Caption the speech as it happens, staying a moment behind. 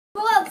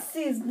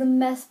sees the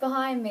mess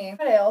behind me.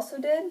 What I also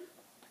did,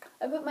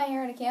 I put my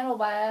hair in a candle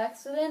by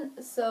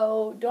accident,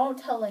 so don't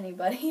tell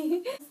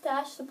anybody.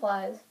 Stash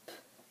supplies.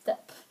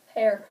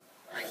 Hair.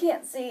 I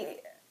can't see.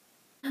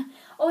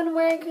 Oh, and I'm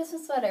wearing a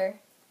Christmas sweater.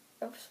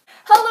 Oops.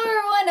 Hello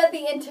everyone of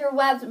the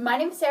interwebs, my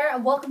name is Sarah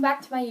and welcome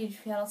back to my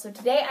YouTube channel. So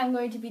today I'm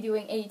going to be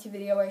doing a YouTube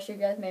video where I show you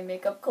guys my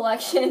makeup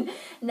collection.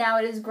 Now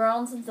it has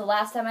grown since the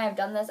last time I have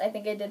done this. I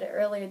think I did it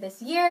earlier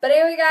this year. But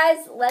anyway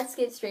guys, let's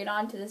get straight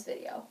on to this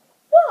video.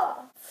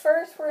 Whoa.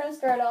 First we're going to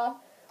start off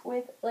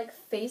with like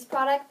face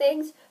product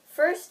things.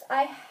 First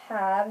I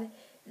have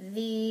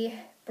the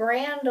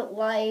Brand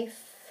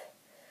Life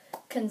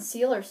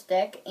concealer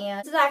stick,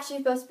 and this is actually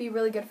supposed to be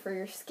really good for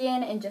your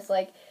skin and just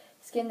like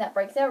skin that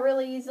breaks out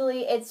really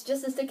easily. It's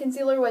just a stick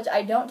concealer, which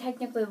I don't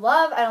technically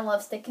love. I don't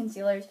love stick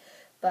concealers.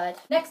 But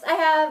next I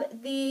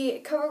have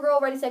the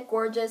CoverGirl Ready Set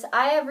Gorgeous.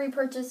 I have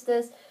repurchased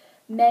this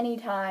many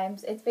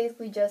times. It's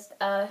basically just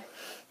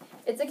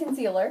it's a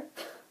concealer.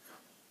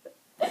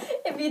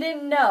 If you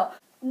didn't know.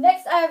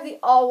 Next I have the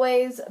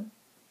Always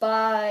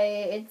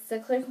it's the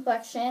Clear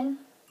Complexion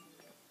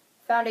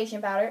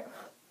foundation powder.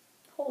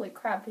 Holy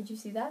crap, did you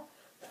see that?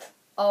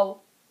 Oh,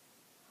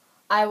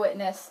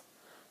 eyewitness.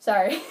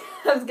 Sorry,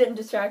 I was getting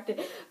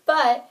distracted.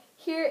 But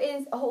here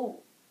is, oh,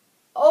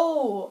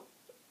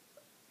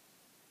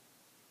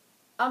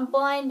 I'm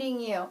blinding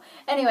you.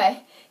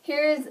 Anyway,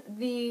 here's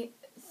the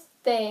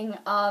thing.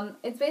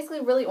 It's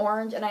basically really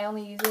orange, and I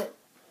only use it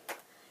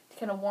to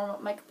kind of warm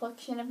up my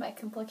complexion if my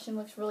complexion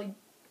looks really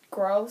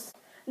gross.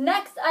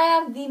 Next, I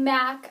have the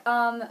MAC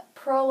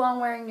Pro Long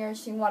Wearing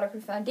Nourishing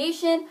Waterproof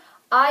Foundation.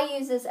 I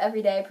use this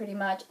every day pretty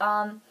much.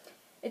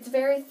 It's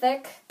very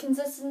thick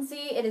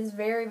consistency. It is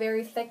very,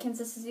 very thick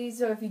consistency.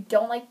 So if you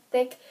don't like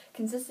thick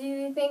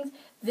consistency things,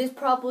 this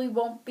probably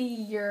won't be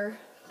your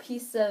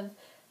piece of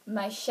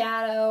my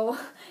shadow.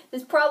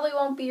 This probably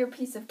won't be your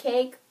piece of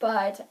cake,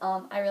 but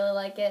I really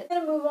like it.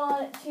 I'm going to move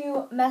on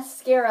to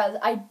mascaras.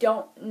 I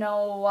don't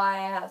know why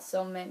I have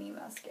so many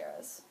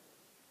mascaras.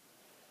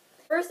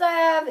 First I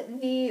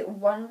have the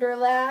Wonder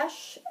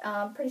Lash.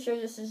 I'm pretty sure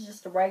this is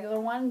just a regular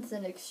one. It's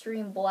an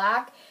extreme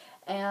black.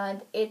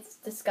 And it's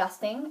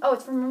disgusting. Oh,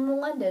 it's from Rimmel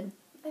London.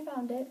 I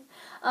found it.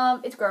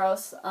 It's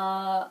gross.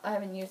 I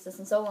haven't used this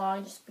in so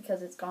long just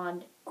because it's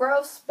gone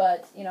gross,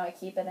 but, you know, I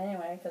keep it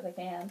anyway because I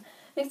can.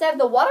 Next, I have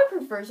the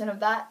waterproof version of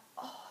that.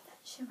 Oh, that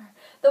shimmer.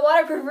 The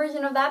waterproof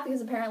version of that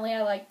because apparently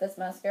I like this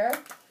mascara.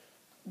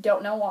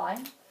 Don't know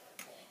why.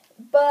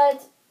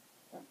 But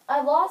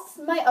I lost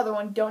my other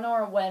one. Don't know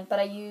where it went, but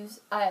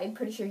I'm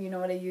pretty sure you know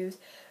what I use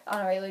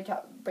on a regular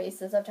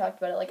basis. I've talked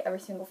about it like every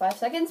single 5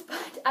 seconds.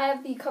 But I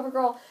have the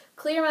CoverGirl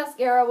Clear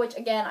Mascara, which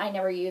again I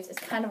never use. It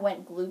kind of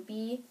went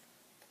gloopy.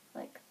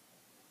 Like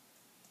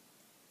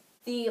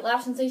the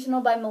Lash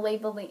Sensational by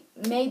Maybelline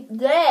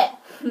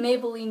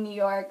New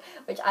York,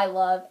 which I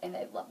love, and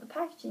I love the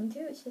packaging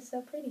too. It's just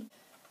so pretty.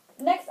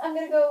 Next, I'm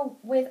gonna go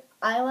with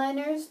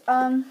eyeliners.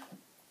 I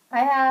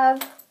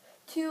have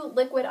 2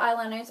 liquid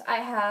eyeliners.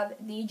 I have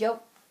the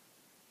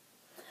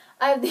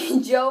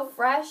Joe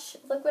Fresh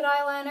liquid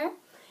eyeliner,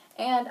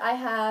 and I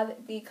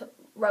have the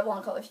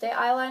Revlon Color Stay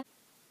eyeliner.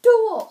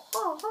 Duel!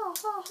 Ha ha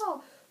ha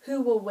ha!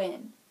 Who will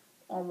win?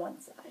 On one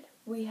side,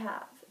 we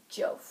have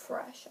Joe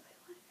Fresh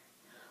eyeliner.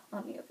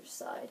 On the other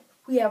side,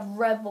 we have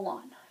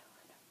Revlon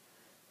eyeliner.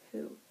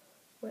 Who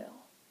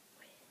will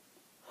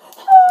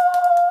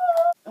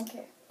win?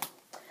 Okay.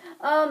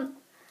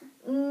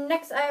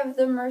 Next, I have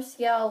the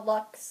Mercial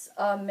Luxe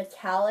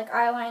Metallic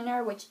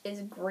Eyeliner, which is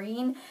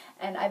green,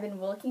 and I've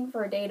been looking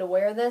for a day to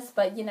wear this,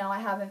 but, you know, I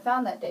haven't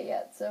found that day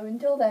yet, so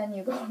until then,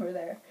 you go over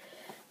there.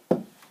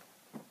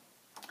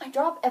 I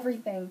drop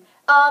everything.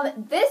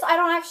 This, I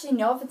don't actually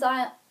know if it's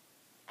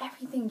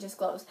everything just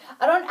glows.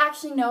 I don't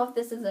actually know if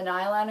this is an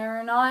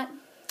eyeliner or not,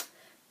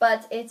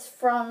 but it's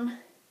from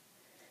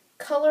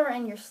Color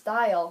and Your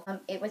Style.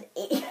 It was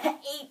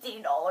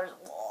 $18.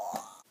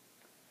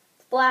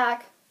 It's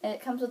black. And it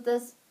comes with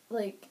this,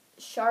 like,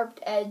 sharp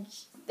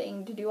edge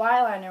thing to do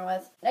eyeliner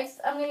with.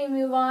 Next, I'm going to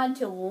move on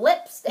to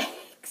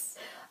lipsticks.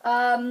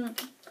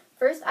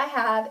 First, I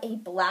have a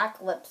black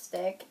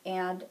lipstick.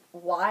 And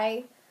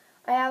why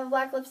I have a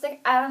black lipstick,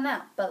 I don't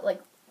know. But,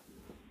 like,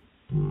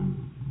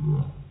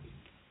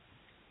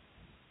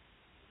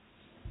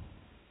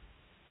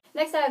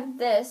 next, I have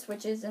this,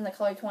 which is in the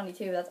color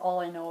 22. That's all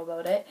I know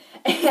about it.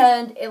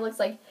 And it looks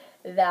like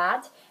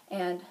that.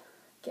 And,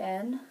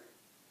 again,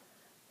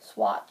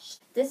 swatch.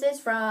 This is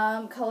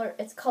from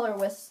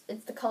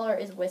the color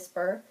is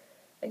Whisper.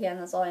 Again,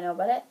 that's all I know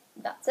about it.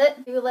 That's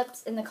it. 2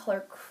 lips in the color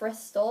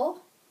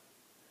Crystal,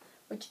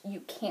 which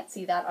you can't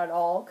see that at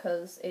all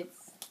because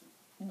it's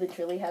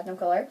literally has no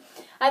color.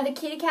 I have the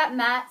Kitty Cat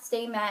Matte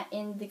Stay Matte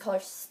in the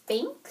color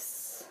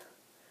Sphinx.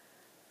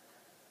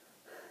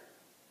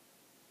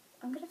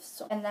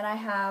 And then I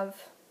have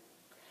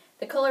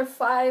the color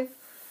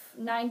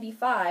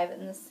 595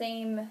 in the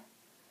same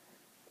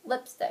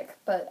lipstick,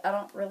 but I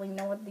don't really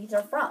know what these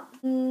are from.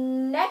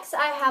 Next,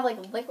 I have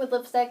like liquid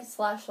lipstick /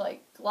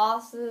 like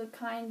gloss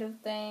kind of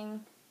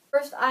thing.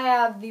 First, I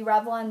have the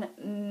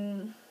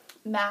Revlon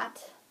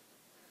matte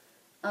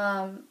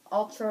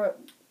Ultra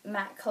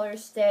Matte Color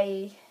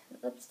Stay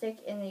lipstick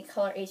in the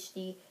color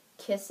HD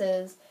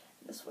Kisses.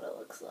 This is what it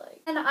looks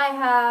like. And I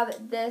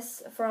have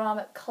this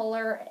from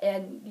Color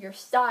and Your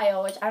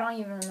Style, which I don't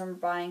even remember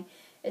buying.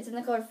 It's in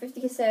the color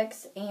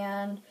 56,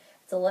 and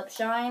it's a lip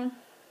shine.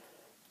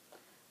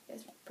 You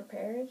guys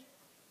prepared?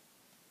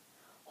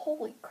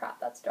 Holy crap,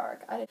 that's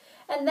dark.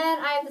 And then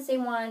I have the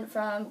same one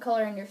from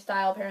Color and Your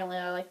Style. Apparently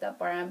I like that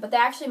brand. But they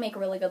actually make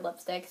really good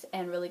lipsticks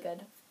and really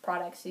good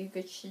products, so you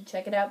should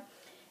check it out.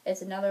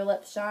 It's another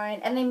lip shine.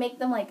 And they make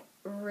them like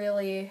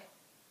really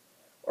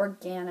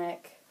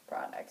organic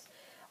products.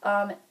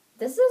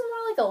 This is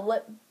more like a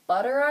lip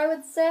butter, I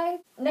would say.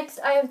 Next,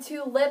 I have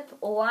two lip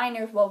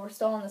liners. While we're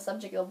still on the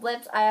subject of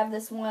lips, I have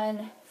this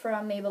one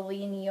from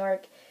Maybelline New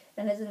York,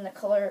 and it's in the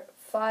color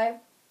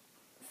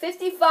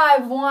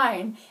 55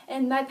 Wine.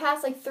 In my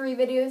past like 3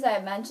 videos, I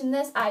have mentioned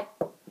this.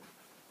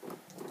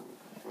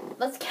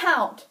 Let's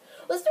count.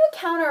 Let's do a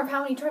counter of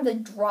how many times I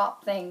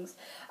drop things.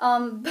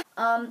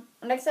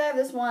 Next, I have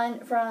this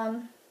one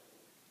from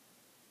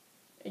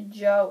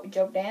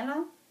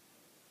Jordana.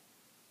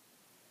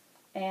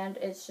 And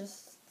it's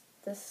just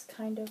this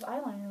kind of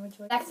eyeliner.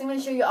 Next, I'm going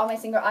to show you all my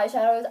single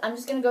eyeshadows. I'm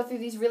just going to go through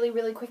these really,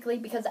 really quickly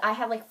because I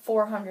have like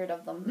 400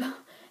 of them.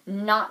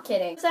 Not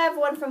kidding. So I have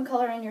one from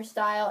Color in Your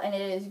Style, and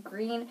it is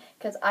green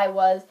because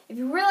if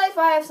you realize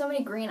why I have so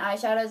many green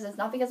eyeshadows, it's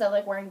not because I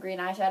like wearing green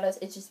eyeshadows.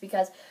 It's just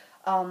because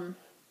I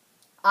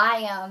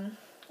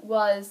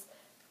was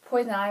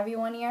Poison Ivy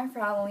one year for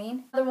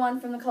Halloween. Another one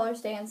from the Color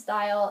Stay in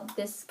Style.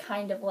 This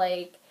kind of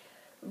like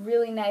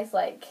really nice,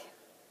 like,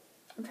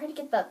 I'm trying to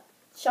get that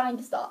shine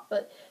to stop,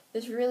 but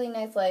this really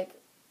nice like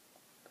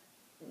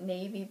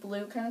navy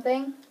blue kind of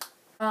thing.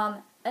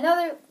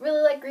 Another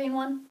really light green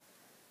one.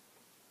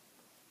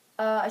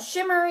 A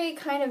shimmery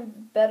kind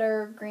of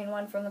better green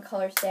one from the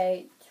Color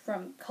Stay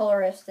from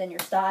Colorist in Your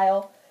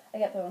Style. I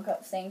kept on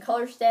saying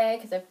Color Stay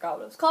because I forgot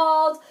what it was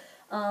called.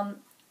 A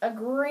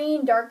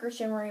green darker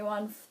shimmery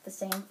one, the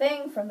same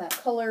thing from that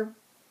color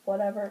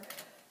whatever.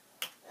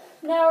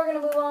 Now we're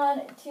gonna move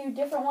on to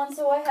different ones.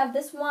 So I have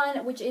this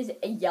one which is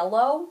a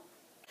yellow.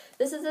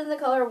 This is in the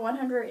color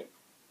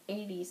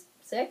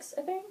 186,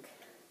 I think.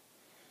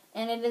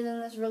 And it is in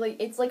this really,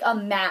 it's like a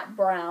matte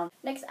brown.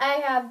 Next, I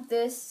have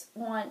this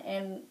one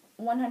in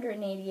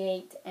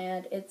 188,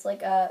 and it's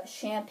like a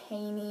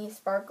champagne-y,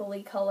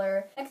 sparkly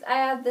color. Next, I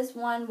have this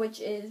one,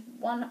 which is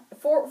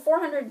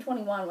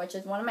 421, which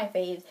is one of my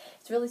faves.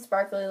 It's really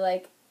sparkly,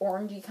 like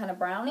orangey kind of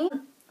brownie.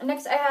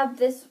 Next, I have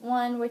this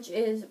one, which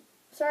is,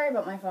 sorry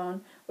about my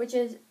phone, which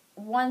is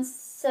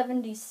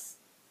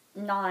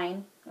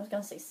 179. I was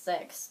going to say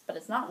 6, but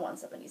it's not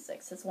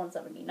 176, it's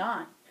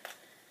 179.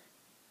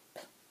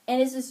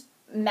 And it's just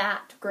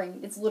matte green.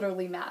 It's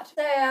literally matte.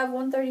 I have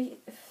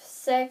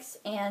 136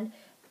 and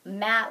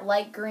matte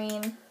light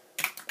green.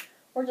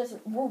 We're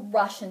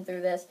rushing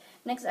through this.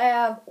 Next I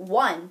have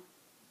 1.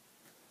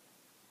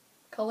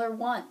 Color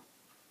 1.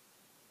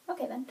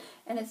 Okay then.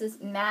 And it's this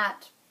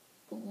matte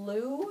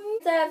blue.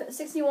 Next I have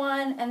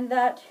 61, and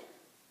that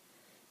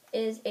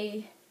is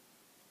a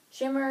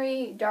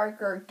shimmery,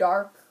 darker,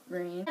 dark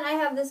green. And I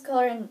have this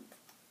color in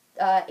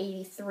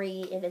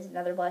 83. It is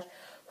another blush.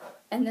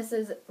 And this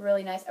is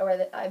really nice.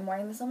 I'm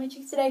wearing this on my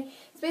cheeks today.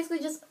 It's basically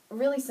just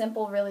really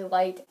simple, really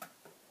light.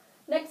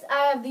 Next,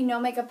 I have the No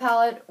Makeup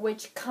palette,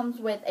 which comes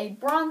with a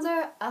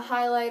bronzer, a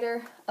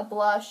highlighter, a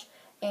blush,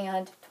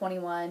 and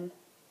 21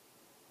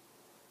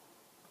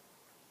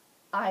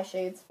 eye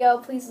shades.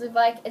 Please leave a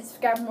like and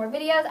subscribe for more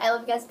videos. I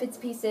love you guys, bits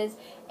and pieces,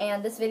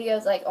 and this video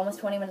is like almost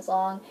 20 minutes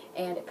long,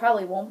 and it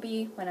probably won't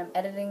be when I'm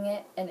editing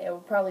it, and it will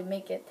probably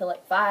make it to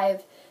like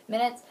 5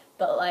 minutes,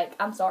 but like,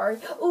 I'm sorry.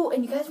 Oh,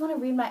 and you guys want to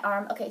read my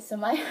arm? Okay, so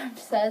my arm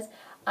says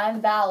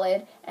I'm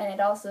valid, and it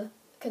also,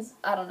 because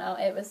I don't know,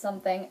 it was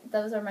something.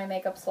 Those are my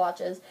makeup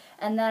swatches,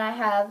 and then I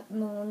have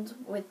moons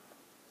with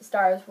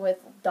stars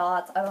with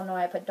dots. I don't know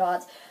why I put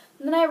dots,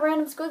 and then I have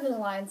random squiggly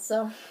lines.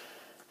 So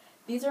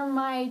these are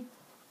my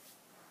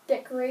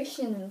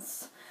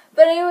decorations.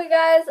 But anyway,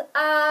 guys,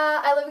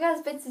 I love you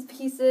guys, bits and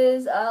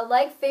pieces.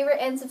 Like, favorite,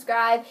 and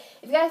subscribe.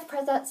 If you guys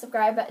press that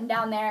subscribe button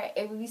down there,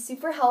 it would be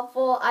super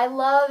helpful. I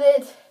love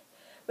it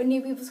when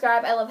new people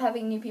subscribe. I love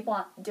having new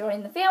people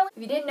join the family.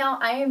 If you didn't know,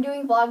 I am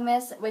doing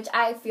Vlogmas, which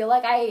I feel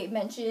like I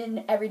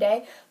mention every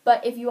day.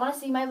 But if you want to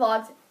see my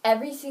vlogs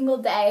every single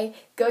day,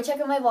 go check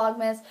out my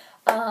Vlogmas.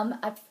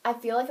 I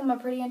feel like I'm a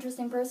pretty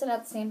interesting person.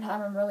 At the same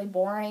time, I'm really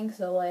boring.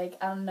 So, like,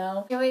 I don't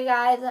know. Anyway,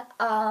 guys,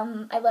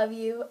 I love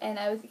you, and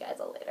I will see you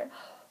guys all later.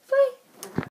 Bye.